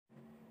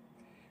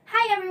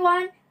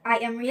everyone, I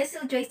am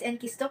Reazil, Joyce, and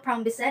Quisto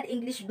from BSED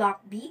English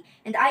Block B,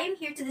 and I am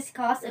here to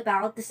discuss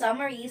about the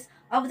summaries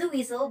of The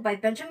Whistle by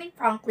Benjamin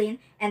Franklin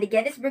and the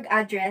Gettysburg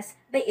Address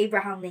by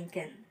Abraham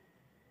Lincoln.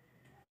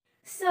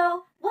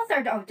 So, what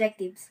are the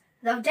objectives?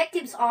 The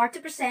objectives are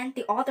to present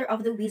the author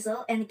of The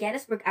Whistle and the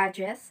Gettysburg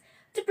Address,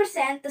 to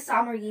present the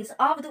summaries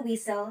of The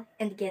Whistle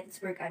and the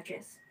Gettysburg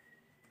Address.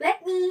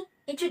 Let me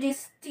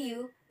introduce to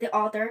you the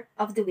author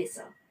of The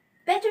Whistle.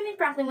 Benjamin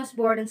Franklin was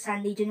born on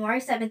Sunday,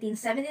 January 17,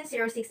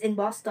 1706 in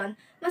Boston,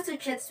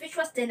 Massachusetts, which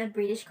was then a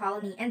British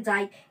colony, and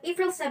died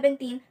April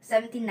 17,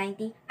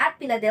 1790 at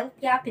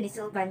Philadelphia,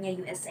 Pennsylvania,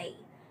 USA.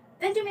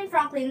 Benjamin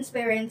Franklin's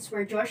parents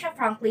were Josiah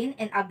Franklin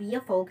and Abiah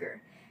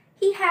Folger.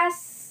 He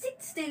has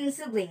 16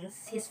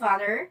 siblings. His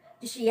father,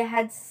 Josiah,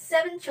 had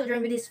 7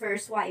 children with his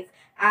first wife,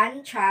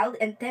 Anne Child,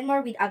 and 10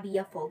 more with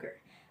Abiah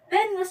Folger.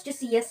 Ben was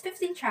Josiah's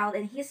 15th child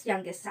and his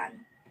youngest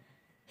son.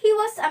 He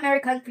was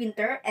American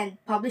printer and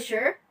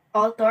publisher,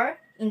 author,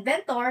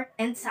 inventor,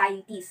 and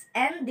scientist,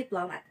 and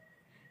diplomat.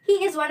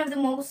 He is one of the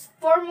most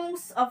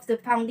foremost of the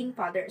founding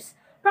fathers.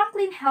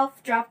 Franklin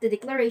helped draft the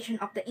Declaration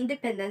of the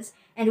Independence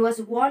and was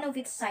one of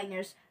its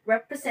signers,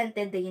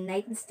 represented the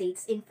United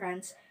States in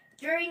France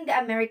during the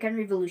American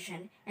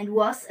Revolution, and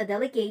was a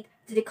delegate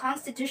to the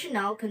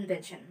Constitutional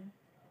Convention.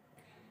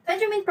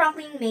 Benjamin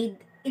Franklin made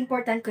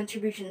important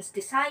contributions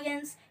to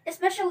science,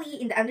 especially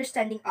in the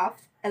understanding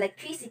of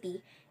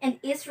electricity, and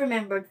is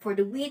remembered for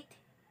the wit,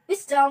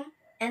 wisdom,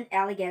 and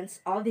elegance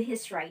of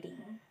his writing.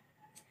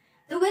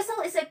 The Whistle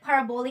is a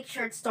parabolic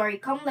short story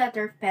come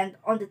letter penned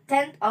on the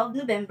 10th of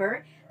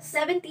November,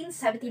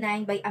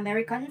 1779 by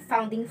American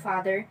founding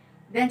father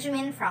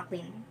Benjamin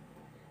Franklin.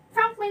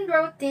 Franklin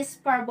wrote this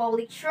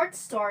parabolic short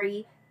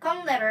story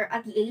come letter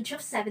at the age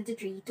of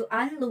 73 to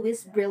Anne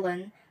Louise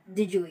Brillon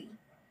de Jouy.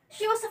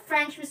 She was a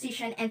French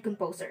musician and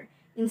composer.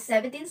 In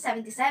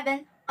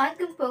 1777, Anne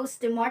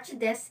composed the March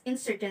des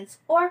Insurgents,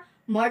 or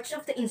March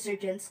of the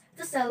Insurgents,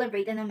 to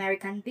celebrate an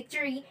American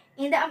victory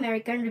in the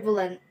American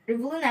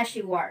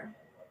Revolutionary War.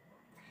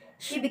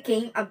 She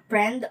became a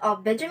friend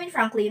of Benjamin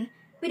Franklin,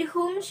 with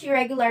whom she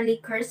regularly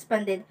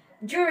corresponded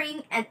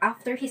during and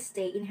after his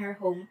stay in her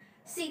home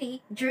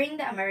city during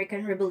the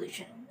American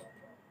Revolution.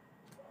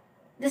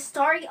 The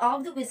story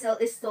of The Whistle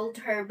is told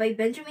to her by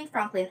Benjamin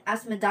Franklin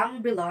as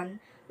Madame Brillon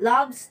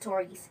loved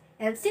stories,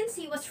 and since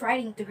he was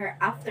writing to her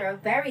after a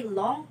very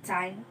long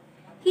time,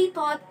 he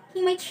thought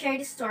he might share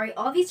the story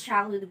of his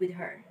childhood with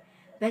her.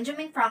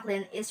 Benjamin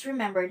Franklin is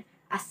remembered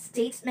as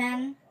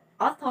statesman,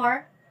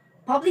 author,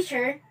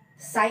 publisher,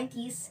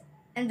 scientist,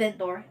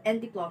 inventor,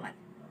 and diplomat.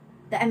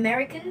 The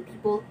American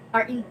people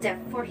are in debt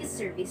for his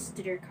service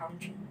to their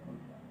country.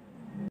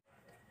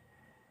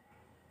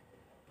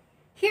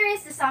 Here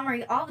is the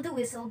summary of The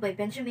Whistle by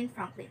Benjamin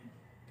Franklin.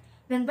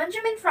 When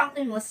Benjamin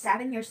Franklin was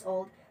 7 years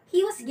old,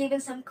 he was given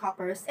some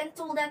coppers and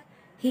told that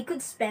he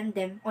could spend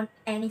them on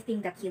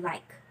anything that he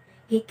liked.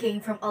 He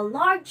came from a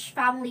large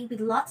family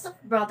with lots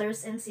of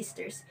brothers and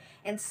sisters,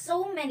 and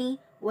so many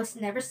was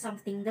never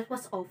something that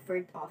was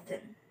offered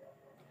often.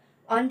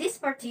 On this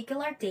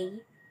particular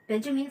day,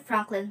 Benjamin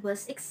Franklin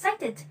was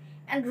excited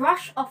and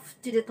rushed off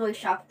to the toy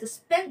shop to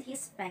spend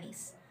his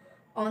pennies.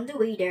 On the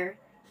way there,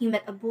 he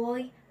met a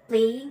boy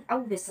playing a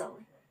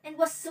whistle, and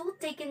was so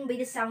taken by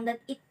the sound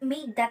that it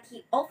made that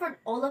he offered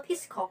all of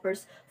his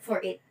coppers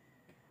for it.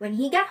 When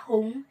he got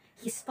home,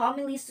 his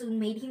family soon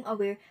made him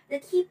aware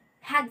that he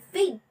had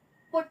paid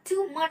for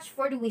too much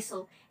for the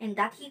whistle and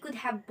that he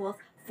could have bought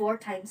 4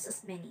 times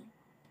as many.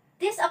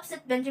 This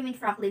upset Benjamin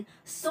Franklin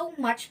so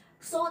much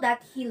so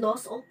that he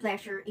lost all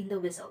pleasure in the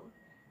whistle,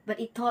 but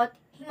it taught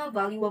him a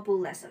valuable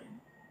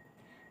lesson.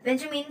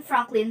 Benjamin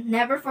Franklin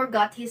never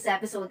forgot his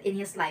episode in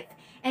his life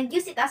and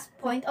used it as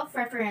point of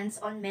reference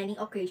on many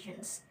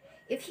occasions.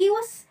 If he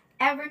was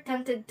ever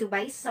tempted to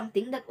buy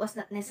something that was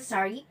not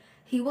necessary,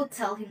 he would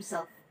tell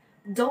himself,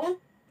 "Don't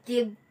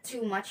give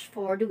too much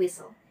for the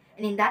whistle,"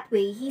 and in that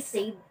way he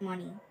saved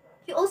money.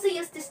 He also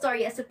used this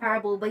story as a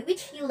parable by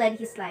which he led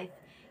his life.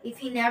 If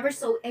he never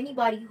saw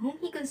anybody whom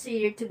he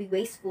considered to be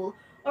wasteful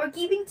or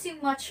giving too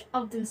much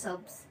of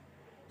themselves,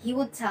 he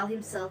would tell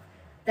himself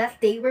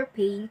that they were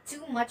paying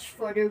too much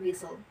for their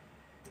whistle.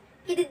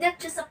 He did not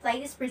just apply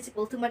this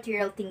principle to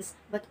material things,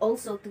 but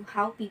also to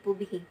how people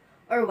behave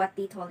or what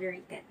they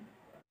tolerated.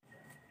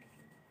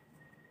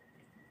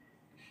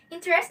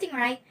 Interesting,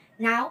 right?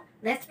 Now,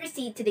 let's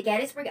proceed to the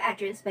Gettysburg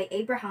Address by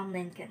Abraham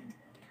Lincoln.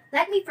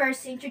 Let me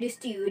first introduce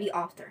to you the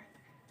author.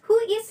 Who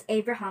is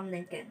Abraham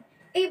Lincoln?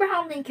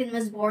 Abraham Lincoln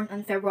was born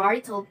on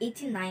February 12,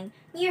 1809,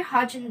 near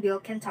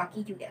Hodgenville,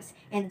 Kentucky, U.S.,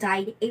 and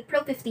died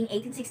April 15,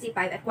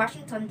 1865 at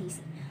Washington,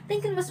 D.C.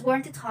 Lincoln was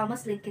born to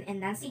Thomas Lincoln and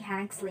Nancy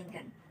Hanks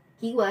Lincoln.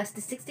 He was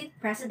the 16th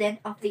President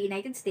of the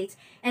United States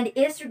and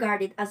is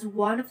regarded as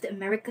one of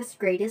America's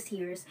greatest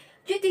heroes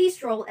due to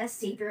his role as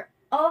savior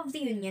of the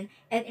Union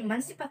and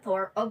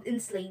emancipator of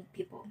enslaved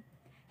people.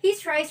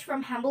 His rise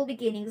from humble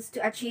beginnings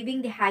to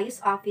achieving the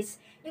highest office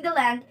in the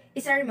land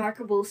is a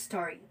remarkable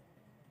story.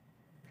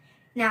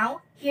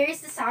 Now, here is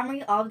the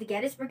summary of the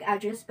Gettysburg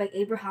Address by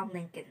Abraham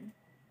Lincoln.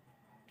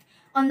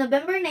 On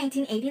November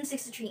 19,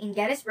 1863, in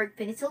Gettysburg,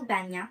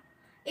 Pennsylvania,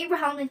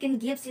 Abraham Lincoln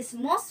gives his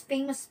most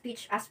famous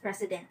speech as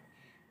president.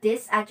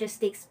 This address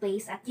takes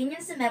place at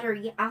Union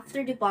Cemetery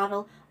after the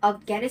Battle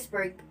of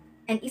Gettysburg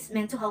and is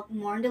meant to help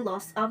mourn the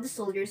loss of the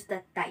soldiers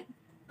that died.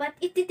 But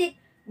it did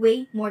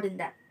way more than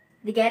that.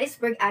 The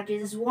Gettysburg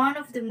Address is one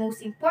of the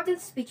most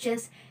important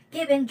speeches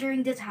given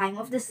during the time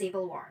of the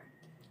Civil War.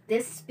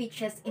 This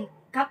speech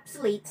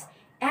encapsulates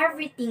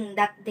everything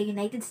that the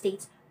United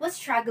States was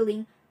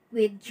struggling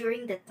with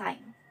during that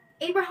time.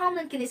 Abraham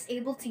Lincoln is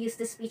able to use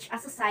the speech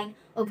as a sign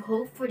of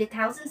hope for the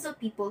thousands of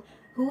people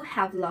who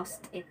have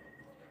lost it.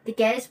 The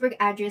Gettysburg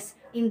Address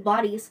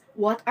embodies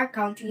what our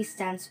country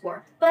stands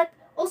for, but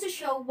also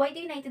show why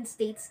the United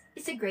States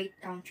is a great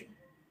country.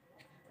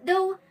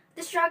 Though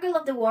the struggle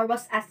of the war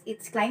was at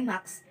its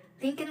climax,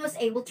 Lincoln was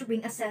able to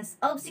bring a sense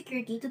of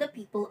security to the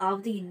people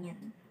of the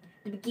Union.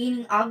 The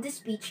beginning of the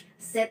speech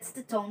sets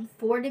the tone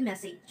for the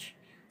message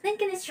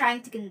Lincoln is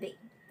trying to convey.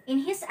 In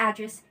his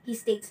address, he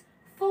states,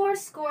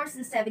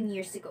 467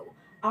 years ago,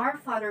 our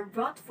father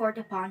brought forth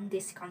upon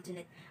this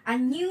continent a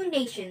new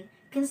nation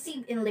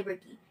conceived in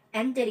liberty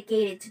and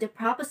dedicated to the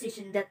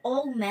proposition that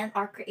all men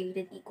are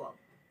created equal.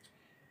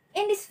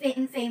 In this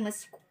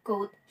infamous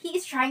quote, he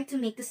is trying to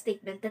make the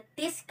statement that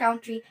this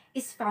country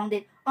is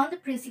founded on the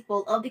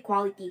principle of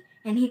equality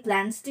and he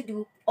plans to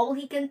do all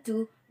he can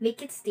to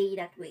make it stay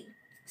that way.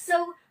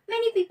 So,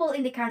 many people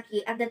in the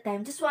country at that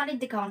time just wanted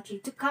the country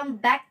to come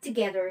back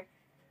together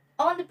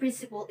on the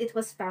principle it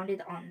was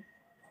founded on.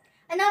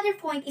 Another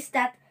point is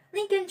that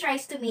Lincoln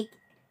tries to make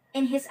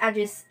in his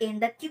address in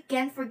that you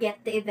can't forget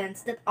the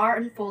events that are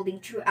unfolding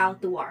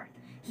throughout the war.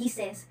 He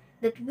says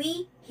that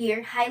we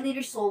here highly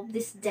resolve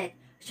this dead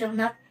shall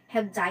not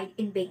have died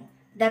in vain,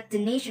 that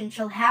the nation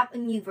shall have a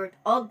new birth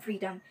of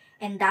freedom,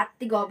 and that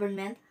the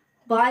government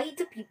by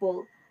the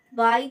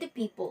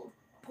people,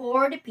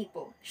 for the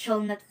people,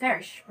 shall not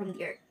perish from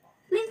the earth.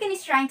 Lincoln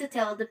is trying to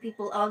tell the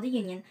people of the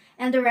Union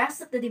and the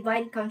rest of the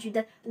divided country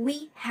that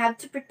we have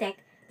to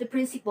protect the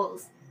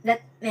principles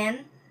that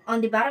men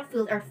on the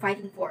battlefield are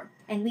fighting for,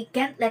 and we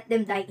can't let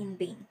them die in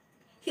vain.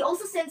 He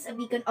also sends a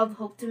beacon of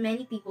hope to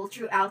many people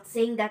throughout,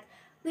 saying that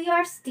we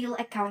are still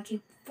a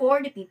country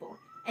for the people,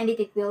 and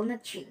that it will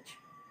not change.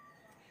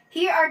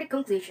 Here are the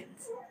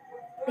conclusions.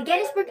 The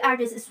Gettysburg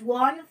Address is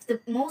one of the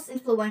most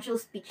influential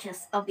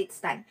speeches of its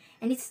time,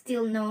 and is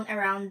still known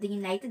around the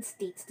United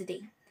States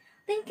today.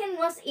 Lincoln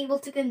was able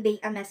to convey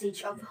a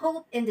message of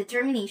hope and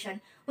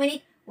determination when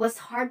it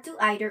was hard to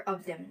either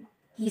of them.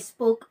 He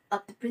spoke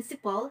of the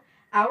principle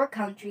our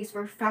countries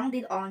were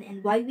founded on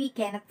and why we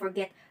cannot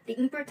forget the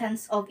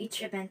importance of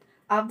each event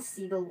of the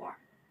Civil War.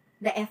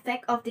 The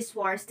effect of this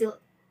war is still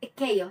a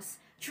chaos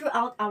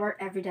throughout our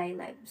everyday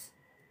lives.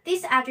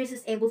 This address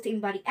is able to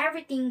embody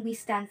everything we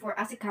stand for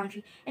as a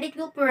country, and it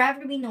will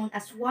forever be known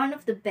as one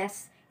of the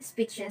best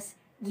speeches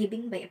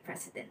given by a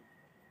president.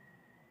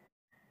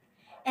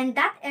 And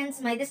that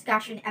ends my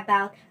discussion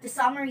about the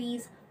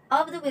summaries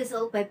of The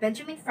Whistle by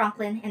Benjamin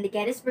Franklin and the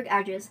Gettysburg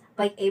Address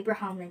by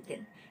Abraham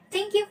Lincoln.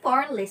 Thank you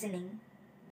for listening.